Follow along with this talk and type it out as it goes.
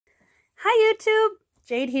Hi YouTube,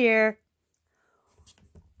 Jade here.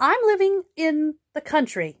 I'm living in the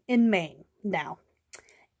country in Maine now.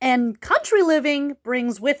 And country living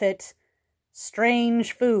brings with it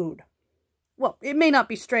strange food. Well, it may not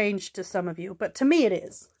be strange to some of you, but to me it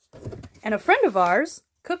is. And a friend of ours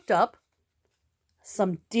cooked up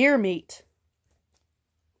some deer meat.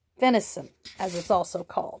 Venison, as it's also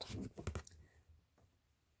called.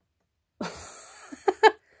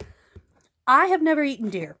 I have never eaten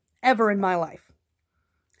deer, ever in my life.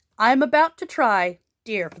 I'm about to try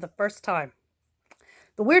deer for the first time.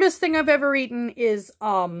 The weirdest thing I've ever eaten is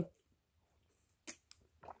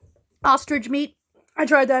ostrich meat. I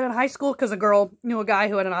tried that in high school because a girl knew a guy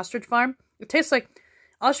who had an ostrich farm.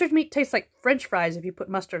 Ostrich meat tastes like French fries if you put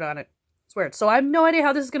mustard on it. It's weird. So I have no idea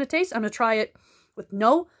how this is going to taste. I'm going to try it with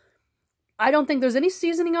I don't think there's any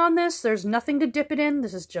seasoning on this. There's nothing to dip it in.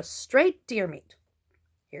 This is just straight deer meat.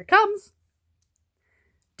 Here it comes.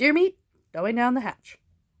 Deer meat going down the hatch.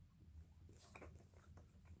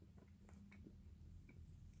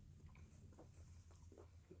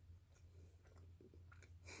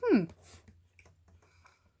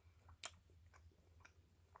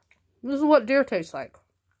 This is what deer tastes like.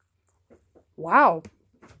 Wow.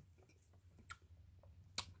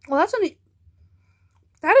 Well,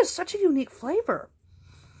 that is such a unique flavor.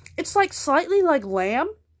 It's like slightly like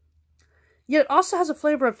lamb, yet it also has a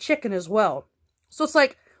flavor of chicken as well. So it's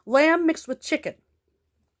like lamb mixed with chicken.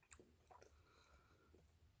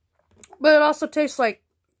 But it also tastes like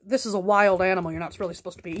this is a wild animal you're not really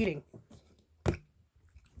supposed to be eating.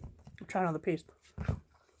 I'm trying another piece.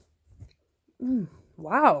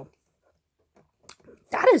 Wow.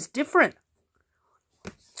 That is different.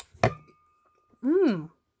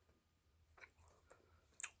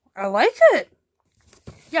 I like it.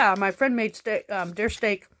 Yeah, my friend made deer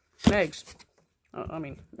steak and eggs. I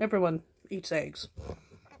mean, everyone eats eggs.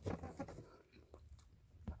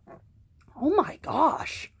 Oh my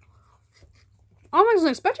gosh. I wasn't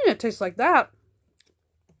expecting it to taste like that.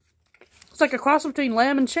 It's like a cross between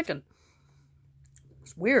lamb and chicken.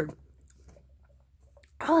 It's weird.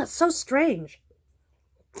 Oh, that's so strange.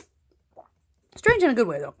 Strange in a good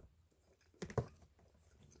way, though.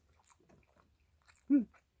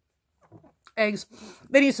 Eggs.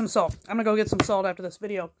 They need some salt. I'm gonna go get some salt after this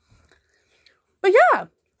video. But yeah,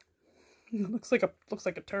 looks like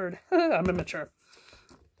a turd. I'm immature.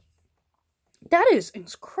 That is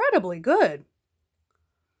incredibly good.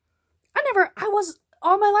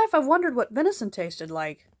 All my life I've wondered what venison tasted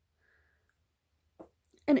like.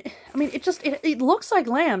 And I mean, it looks like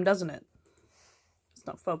lamb, doesn't it? It's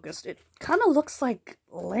not focused. It kind of looks like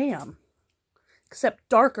lamb, except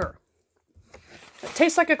darker. It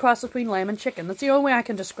tastes like a cross between lamb and chicken. That's the only way I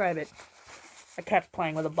can describe it. My cat's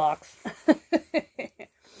playing with a box.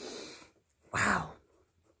 Wow.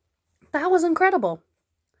 That was incredible.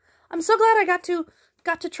 I'm so glad I got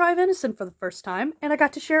to try venison for the first time, and I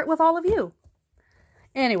got to share it with all of you.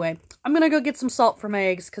 Anyway, I'm gonna go get some salt for my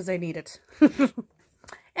eggs, because they need it.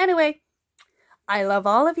 Anyway, I love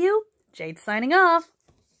all of you. Jade signing off.